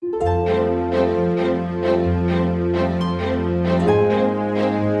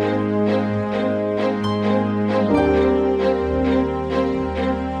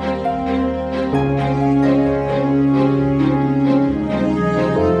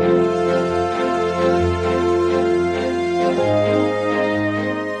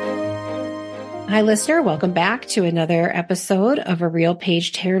Hi, listener. Welcome back to another episode of A Real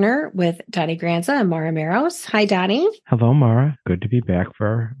Page Turner with Donnie Granza and Mara Maros. Hi, Donnie. Hello, Mara. Good to be back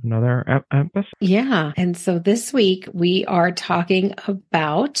for another episode. Yeah. And so this week we are talking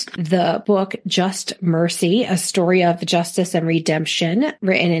about the book Just Mercy, A Story of Justice and Redemption,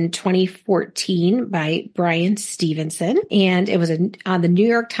 written in 2014 by Bryan Stevenson. And it was on the New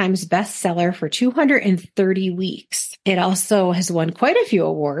York Times bestseller for 230 weeks. It also has won quite a few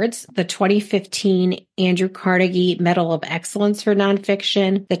awards. The 2015 Andrew Carnegie Medal of Excellence for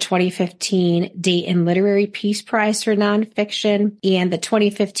Nonfiction, the 2015 Dayton Literary Peace Prize for Nonfiction, and the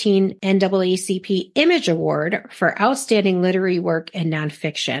 2015 NAACP Image Award for Outstanding Literary Work in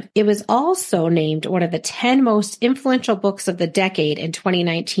Nonfiction. It was also named one of the 10 most influential books of the decade in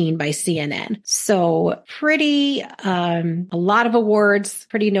 2019 by CNN. So pretty, a lot of awards,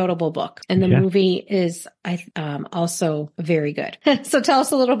 pretty notable book. And the movie is also very good. So tell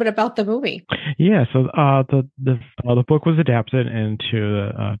us a little bit about the movie. Yeah, so the book was adapted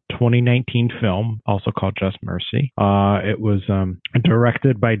into a 2019 film, also called Just Mercy. It was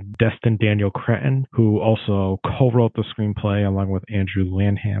directed by Destin Daniel Cretton, who also co-wrote the screenplay along with Andrew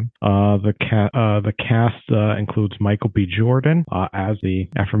Lanham. The cast includes Michael B. Jordan as the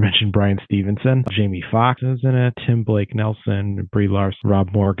aforementioned Bryan Stevenson. Jamie Foxx is in it. Tim Blake Nelson, Brie Larson, Rob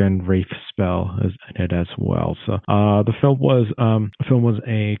Morgan, Rafe Spell is in it as well. So the film was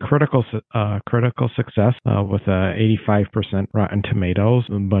a critical success with 85% Rotten Tomatoes.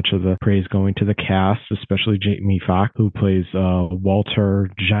 A bunch of the praise going to the cast, especially Jamie Foxx, who plays Walter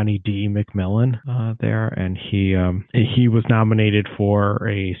Johnny D. McMillan there, and he was nominated for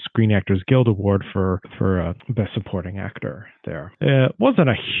a Screen Actors Guild Award for Best Supporting Actor there. It wasn't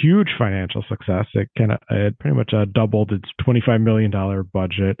a huge financial success. It pretty much doubled its $25 million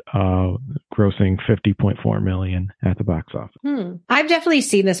budget, grossing $50.4 million at the box office. I've definitely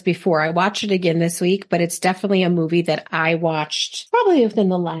seen this before. I watched it again this week, but it's definitely a movie that I watched probably within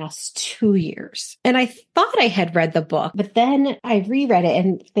the last 2 years. And I thought I had read the book, but then I reread it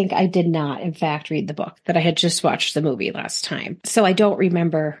and think I did not, in fact, read the book, that I had just watched the movie last time. So I don't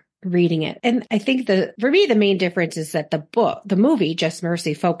remember reading it. And I think for me, the main difference is that the movie, Just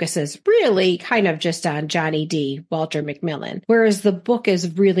Mercy, focuses really kind of just on Johnny D., Walter McMillan, whereas the book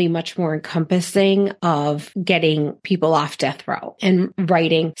is really much more encompassing of getting people off death row and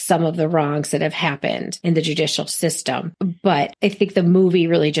righting some of the wrongs that have happened in the judicial system. But I think the movie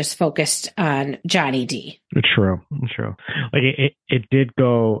really just focused on Johnny D. True. Like it did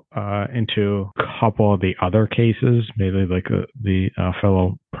go into a couple of the other cases, maybe like the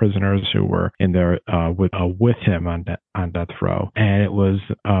fellow prisoners who were in there with him on death row, and it was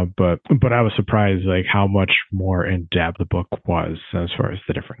but I was surprised like how much more in depth the book was as far as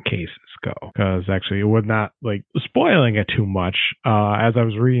the different cases go, because actually it was not like spoiling it too much. As I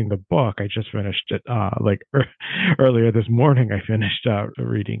was reading the book, I just finished it earlier this morning. I finished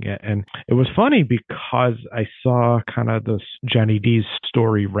reading it, and it was funny because I saw kind of this Johnny D's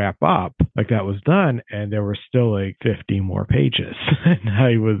story wrap up, like that was done, and there were still like 50 more pages. And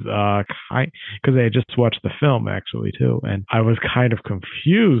I was because I had just watched the film actually too, and I was kind of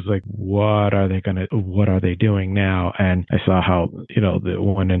confused, like what are they doing now? And I saw how it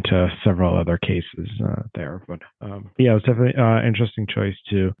went into several other cases there, but it was definitely an interesting choice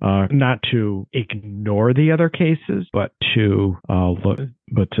to not to ignore the other cases, but to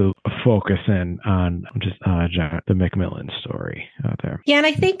focus in on just the McMillan story out there. Yeah, and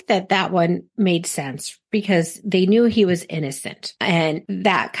I think that one made sense because they knew he was innocent, and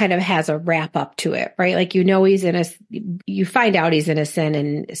that kind of has a wrap up to it, right? Like, he's innocent, you find out he's innocent.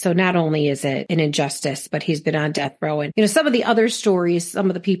 And so not only is it an injustice, but he's been on death row. And, some of the other stories, some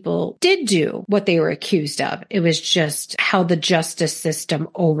of the people did do what they were accused of. It was just how the justice system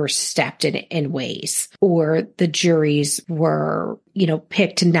overstepped in ways, or the juries were,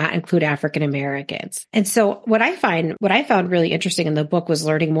 picked to not include African Americans. And so what I found really interesting in the book was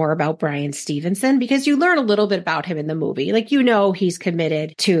learning more about Bryan Stevenson, because you learn a little bit about him in the movie. Like, he's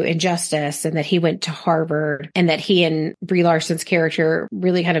committed to injustice, and that he went to Harvard, and that he and Brie Larson's character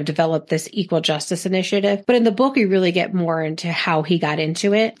really kind of developed this equal justice initiative. But in the book, you really get more into how he got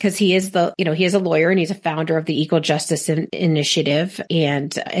into it, because he is he is a lawyer, and he's a founder of the Equal Justice Initiative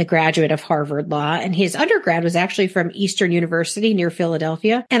and a graduate of Harvard Law. And his undergrad was actually from Eastern University near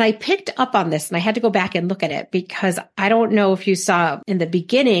Philadelphia. And I picked up on this and I had to go back and look at it because I don't know if you saw in the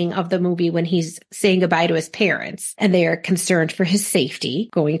beginning of the movie when he's saying goodbye to his parents and they are concerned for his safety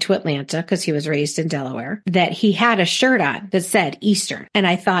going to Atlanta because he was raised in Delaware, that he had a shirt on that said Eastern. And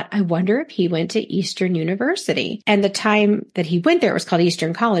I thought, I wonder if he went to Eastern University. And the time that he went there, it was called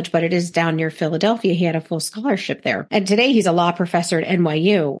Eastern College, but it is down near Philadelphia. He had a full scholarship there. And today he's a law professor at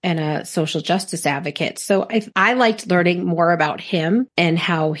NYU and a social justice advocate. So I liked learning more about him and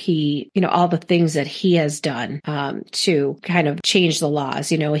how he, all the things that he has done to kind of change the laws.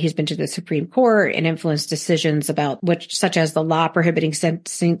 He's been to the Supreme Court and influenced decisions about such as the law prohibiting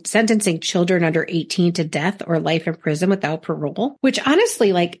sentencing children under 18 to death or life in prison without parole, which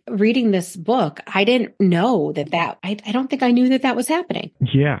honestly, like reading this book, I didn't know I don't think I knew that was happening.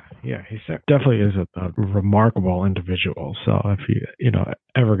 Yeah. He definitely is a remarkable individual. So if you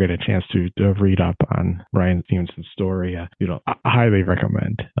ever get a chance to read up on Bryan Stevenson's story, I highly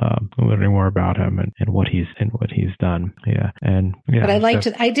recommend learning more about him and what he's done. Yeah.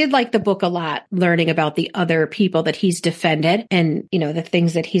 But I did like the book a lot, learning about the other people that he's defended and, the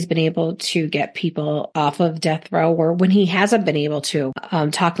things that he's been able to get people off of death row or when he hasn't been able to,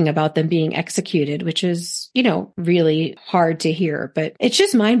 talking about them being executed, which is, really hard to hear. But it's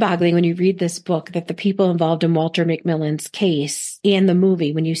just mind-boggling when you read this book that the people involved in Walter McMillian's case and the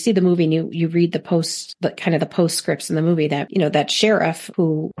movie, when you see the movie and you read the postscripts in the movie that, that sheriff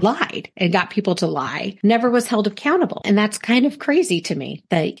who lied and got people to lie never was held accountable. And that's kind of crazy to me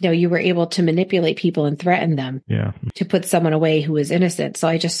that, you were able to manipulate people and threaten them to put someone away who was innocent. So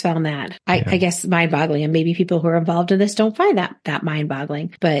I just found that, I guess, mind-boggling. And maybe people who are involved in this don't find that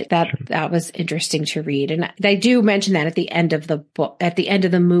mind-boggling, but that was interesting to read. And I do mention that at the end of the book, at the end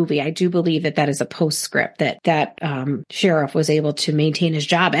of the movie, I do believe that is a postscript that sheriff was able to maintain his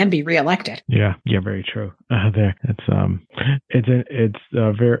job and be reelected. Yeah, very true.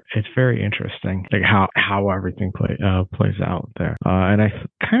 It's very interesting, like how everything plays out there. And I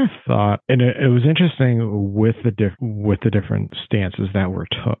kind of thought, and it was interesting with the different stances that were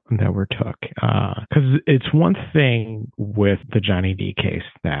took, because it's one thing with the Johnny D case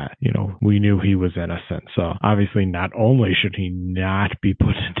that we knew he was innocent. So obviously, not only should he not be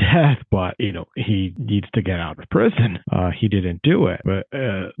put to death, but he needs to get out of prison. He didn't do it, but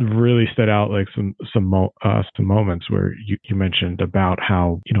really stood out like some moments where you mentioned about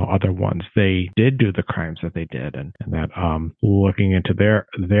how other ones they did do the crimes that they did, and that looking into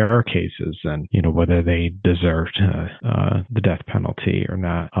their cases and whether they deserved the death penalty or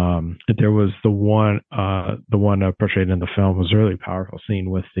not. There was the one portrayed in the film was a really powerful scene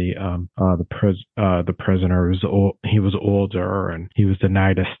with the prisoner he was older and he was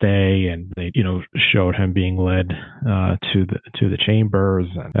denied a stay, and they showed him being led to the chambers,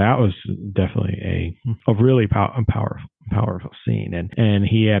 and that was definitely a really powerful scene, and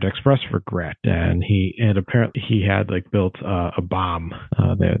he had expressed regret, and apparently he had built a bomb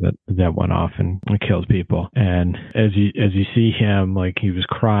there that went off and killed people. And as you see him, he was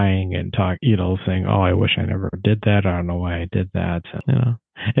crying and saying, "Oh, I wish I never did that. I don't know why I did that."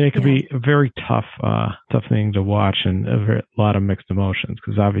 And it could be a very tough thing to watch, and a lot of mixed emotions,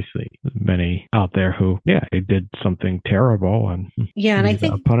 because obviously many out there who, they did something terrible and and I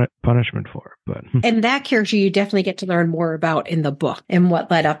think punishment for it. But and that character you definitely get to learn more about in the book and what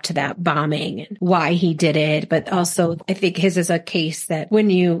led up to that bombing and why he did it. But also, I think his is a case that when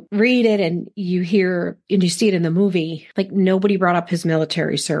you read it and you hear and you see it in the movie, nobody brought up his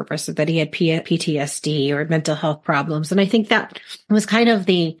military service, that he had PTSD or mental health problems, and I think that was kind of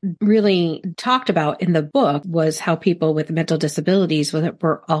the really talked about in the book was how people with mental disabilities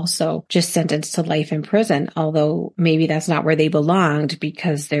were also just sentenced to life in prison, although maybe that's not where they belonged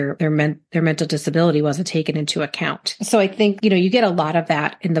because their mental disability wasn't taken into account. So I think, you get a lot of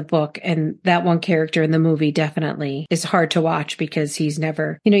that in the book, and that one character in the movie definitely is hard to watch because he's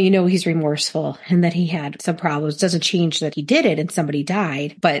never, he's remorseful and that he had some problems. It doesn't change that he did it and somebody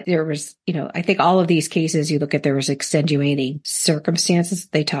died, but there was, I think all of these cases you look at, there was extenuating circumstances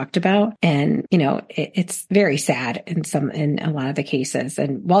they talked about. And, it's very sad in a lot of the cases.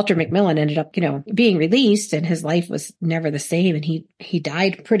 And Walter McMillian ended up, being released, and his life was never the same. And he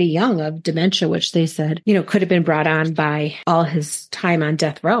died pretty young of dementia, which they said, could have been brought on by all his time on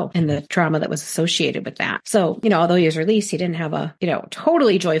death row and the trauma that was associated with that. So, although he was released, he didn't have a,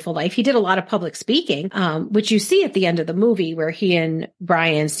 totally joyful life. He did a lot of public speaking, which you see at the end of the movie where he and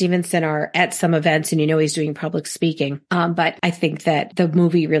Bryan Stevenson are at some events and he's doing public speaking. But I think that the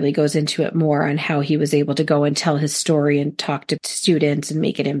movie really goes into it more on how he was able to go and tell his story and talk to students and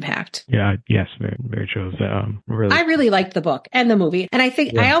make an impact. Yeah. Yes. Very, very true. Really, I really liked the book and the movie. And I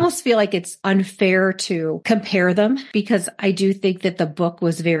think I almost feel like it's unfair to compare them, because I do think that the book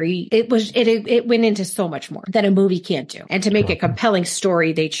was it went into so much more that a movie can't do. And to make a compelling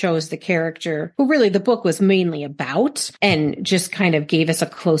story, they chose the character who really the book was mainly about, and just kind of gave us a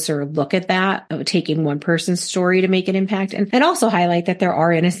closer look at that, taking one person's story to make an impact, and also highlight that there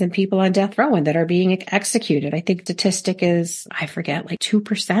are innocent people on death row and that are being executed. I think statistic is, I forget, like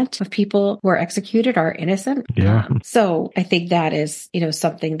 2% of people who are executed are innocent. Yeah. So I think that is,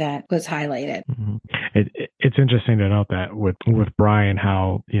 something that was highlighted. Mm-hmm. It's interesting to note that with Brian,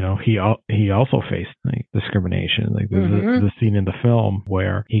 how, he also faced discrimination. Like there's the scene in the film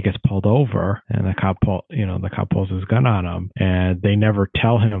where he gets pulled over and the cop pulls his gun on him, and they never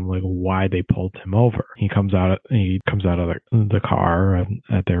tell him like why they pulled him over. He comes out of the car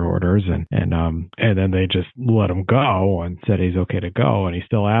at their orders, and then they just let him go and said he's okay to go, and he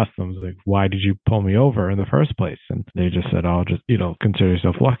still asked them like, why did you pull me over in the first place? And they just said, oh, just consider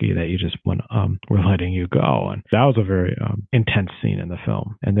yourself lucky that you just we're letting you go. And that was a very intense scene in the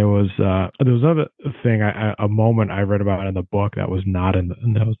film. And there was another thing, a moment I read about in the book that was not in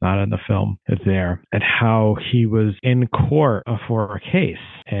the film there, and how he was in court for a case,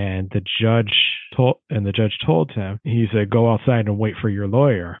 and the judge told him, he said, go outside and wait for your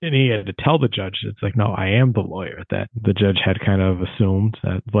lawyer. And he had to tell the judge, it's like, no, I am the lawyer. That the judge had kind of assumed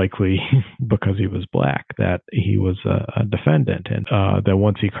that, likely because he was black, that he was a defendant. And that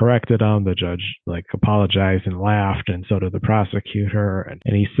once he corrected him, the judge like apologized and laughed, and so did the prosecutor.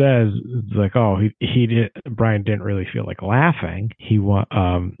 And he says, like, oh, Brian didn't really feel like laughing. He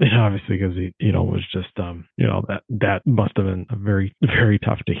obviously, because he was just that must have been very, very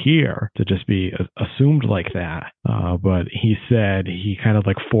tough to hear, to just be assumed like that. But he said he kind of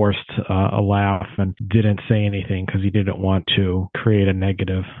like forced a laugh and didn't say anything because he didn't want to create a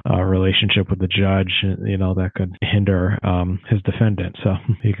negative relationship with the judge, that could hinder his defendant. So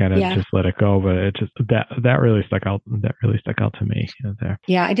he kind of just let it go. But it just that really stuck out. That really stuck out to me there.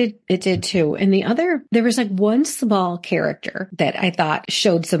 Yeah, it did too. And there was like one small character that I thought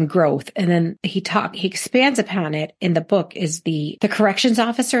showed some growth, and then he expands upon it in the book, is the corrections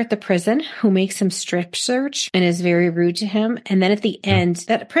officer at the prison who makes him strip search and is very rude to him. And then at the end,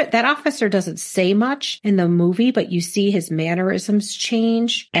 that officer doesn't say much in the movie, but you see his mannerisms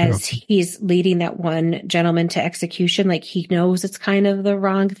change as he's leading that one gentleman to execution. Like he knows it's kind of the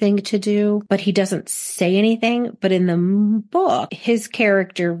wrong thing to do, but he doesn't say anything. But in the book, his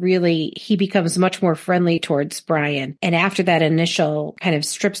character he becomes much more friendly towards Brian. And after that initial kind of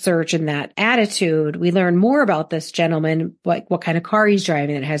strip search and that attitude, we learn more about this gentleman, like what kind of car he's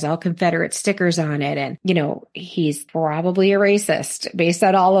driving. It has all Confederate stickers on it. And, he's probably a racist based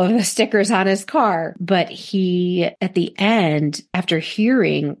on all of the stickers on his car. But he, at the end, after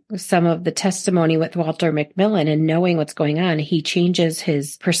hearing some of the testimony with Walter McMillan and knowing what's going on, he changes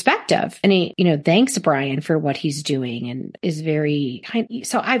his perspective, and he, thanks Brian for what he's doing, and is very kind.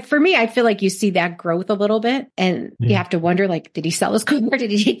 So I feel like you see that growth a little bit, and you have to wonder, like, did he sell his car?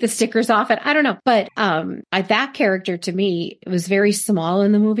 Did he take the stickers off it? I don't know. But that character to me, it was very small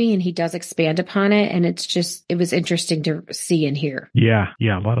in the movie, and he does expand upon it. And it was interesting to see and hear. Yeah.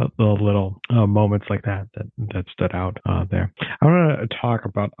 A lot of the little moments like that stood out there. I want to talk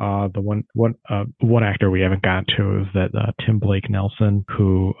about the one actor we haven't gotten to, is that Tim Blake Nelson,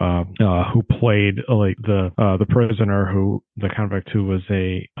 who played like the prisoner, who the convict who was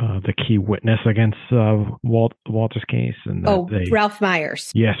the key witness against Walter's case. And Ralph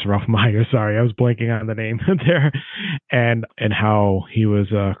Myers. Yes, Ralph Myers. Sorry, I was blanking on the name there. And how he was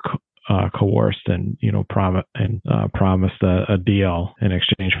coerced and promised a deal in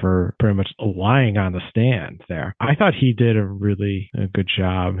exchange for pretty much lying on the stand there. I thought he did a really good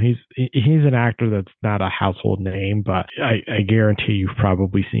job. He's an actor that's not a household name, but I guarantee you've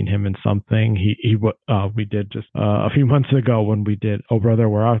probably seen him in something. We did just a few months ago when we did Oh Brother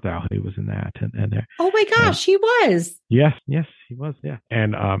Where Art Thou, he was in that. And oh my gosh, he was. Yes, he was. Yeah,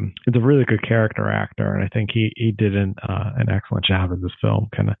 and it's a really good character actor, and I think he did an excellent job in this film,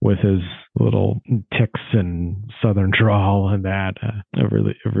 kind of with his little tics and southern drawl, and that it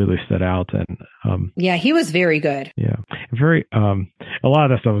really stood out. And he was very good. Yeah, very. A lot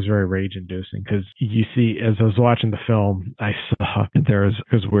of that stuff was very rage inducing, because you see, as I was watching the film, I saw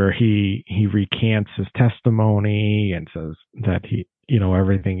because where he recants his testimony and says that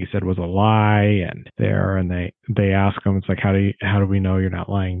everything he said was a lie, and they ask him, it's like, how do we know you're not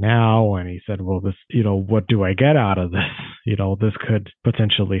lying now? And he said, well, this, what do I get out of this? This could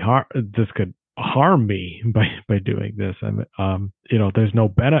potentially this could harm me by doing this. And there's no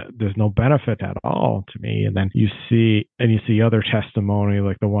benefit at all to me. And then you see other testimony,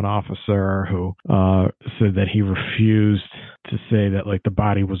 like the one officer who said that he refused to say that like the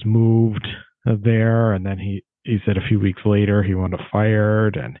body was moved there, and then he said a few weeks later he wanted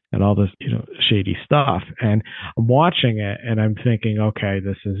fired and all this, shady stuff. And I'm watching it and I'm thinking, okay,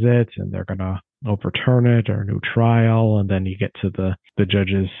 this is it, and they're gonna overturn it or a new trial. And then you get to the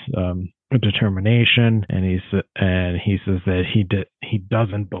judge's determination, and he says that he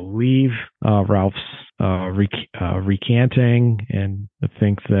doesn't believe Ralph's recanting, and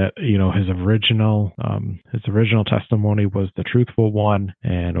thinks that his original testimony was the truthful one,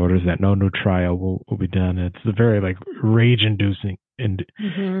 and orders that no new trial will be done. It's a very like rage-inducing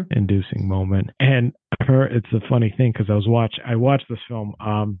moment. And it's a funny thing because I watched this film.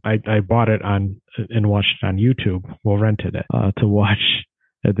 I bought it and watched it on YouTube. Well, rented it to watch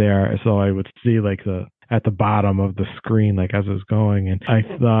there, so I would see like at the bottom of the screen, like as it was going, and I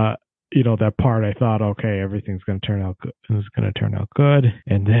thought, that part, I thought, okay, everything's going to turn out good. It's going to turn out good.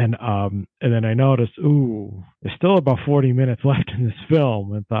 And then I noticed, there's still about 40 minutes left in this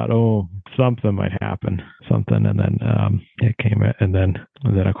film, and thought, something might happen, and then it came, and then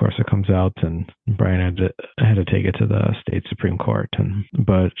of course it comes out, and Brian had to take it to the state Supreme Court,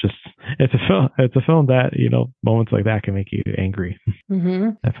 but just it's a film that moments like that can make you angry.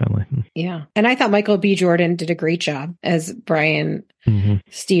 Mm-hmm. Definitely. Yeah, and I thought Michael B. Jordan did a great job as Brian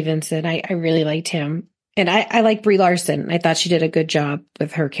Stevenson. I really liked him. And I like Brie Larson. I thought she did a good job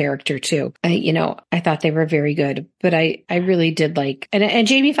with her character too. I thought they were very good, but I really did like, and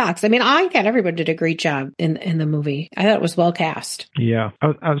Jamie Foxx. I mean, I thought everyone did a great job in the movie. I thought it was well cast. Yeah. I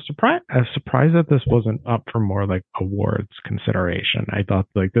was surprised that this wasn't up for more like awards consideration. I thought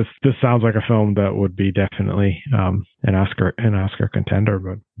like this sounds like a film that would be definitely, an Oscar contender,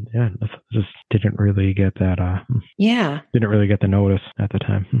 but yeah, just didn't really get that. Didn't really get the notice at the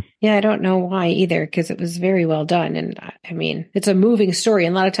time. Yeah, I don't know why either, because it was very well done, and I mean, it's a moving story,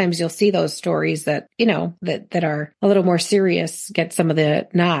 and a lot of times you'll see those stories that that are a little more serious get some of the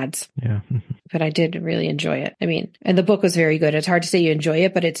nods. Yeah, but I did really enjoy it. I mean, and the book was very good. It's hard to say you enjoy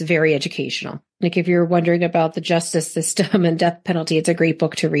it, but it's very educational. Like if you're wondering about the justice system and death penalty, it's a great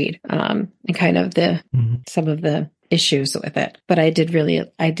book to read. And kind of some of the issues with it, but I did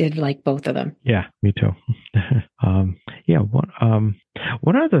like both of them. Yeah, me too.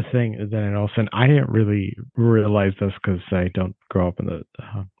 One other thing that I noticed, and I didn't really realize this because I don't grow up in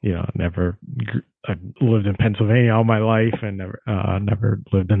I lived in Pennsylvania all my life and never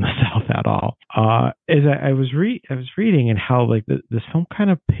lived in the South at all. Is that I was reading and how like this film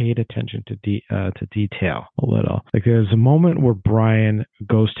kind of paid attention to detail a little. Like there's a moment where Brian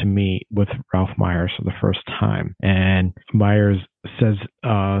goes to meet with Ralph Myers for the first time, and Myers says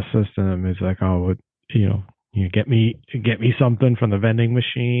to him, he's like, "Oh, you get me something from the vending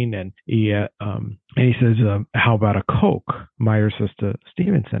machine," and he says, "How about a Coke?" Myers says to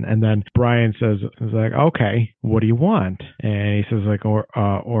Stevenson, and then Brian says, "Okay, what do you want?" And he says like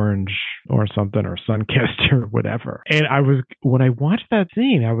orange or something, or Sunkist or whatever. And when I watched that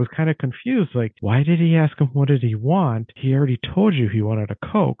scene, I was kind of confused. Like, why did he ask him what did he want? He already told you he wanted a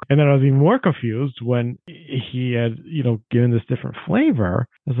Coke. And then I was even more confused when he had given this different flavor.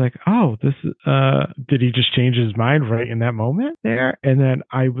 I was like, oh, this did he just change his mind right in that moment there? And then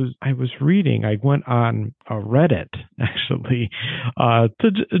I was reading. I went on Reddit actually to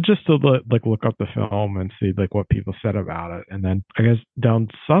look up the film and see like what people said about it. And then I guess down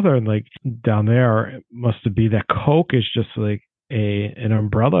southern, like down there, it must be that Coke is just like an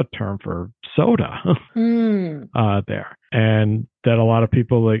umbrella term for soda there, and that a lot of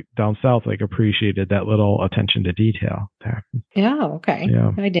people like down south like appreciated that little attention to detail there. Yeah, okay.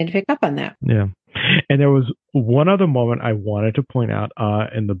 Yeah, I did pick up on that. Yeah. And there was one other moment I wanted to point out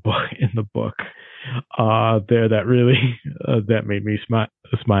in the book there that really that made me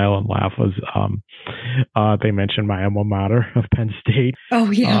smile and laugh was they mentioned my alma mater of Penn State.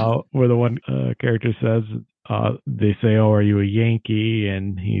 Oh yeah, where the one character says, they say, "Oh, are you a Yankee?"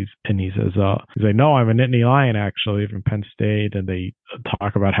 And he says, he's like, "No, I'm a Nittany Lion actually from Penn State." And they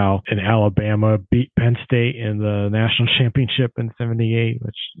talk about how in Alabama beat Penn State in the national championship in '78,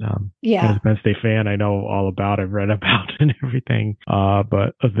 which as a Penn State fan, I know all about. I've read about and everything.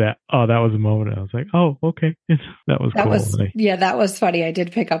 But that was a moment I was like, oh, okay, that was cool. That was funny. I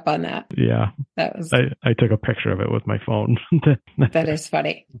did pick up on that. Yeah, I took a picture of it with my phone. That is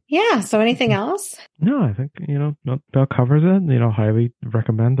funny. Yeah. So anything else? No, I think, that covers it. Highly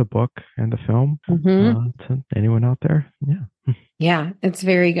recommend the book and the film to anyone out there. Yeah. Yeah, it's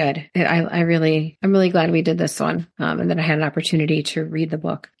very good. I'm really glad we did this one. And that I had an opportunity to read the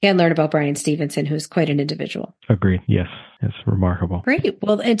book and learn about Bryan Stevenson, who's quite an individual. Agreed. Yes. It's remarkable. Great.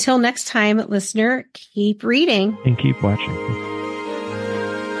 Well, until next time, listener, keep reading and keep watching.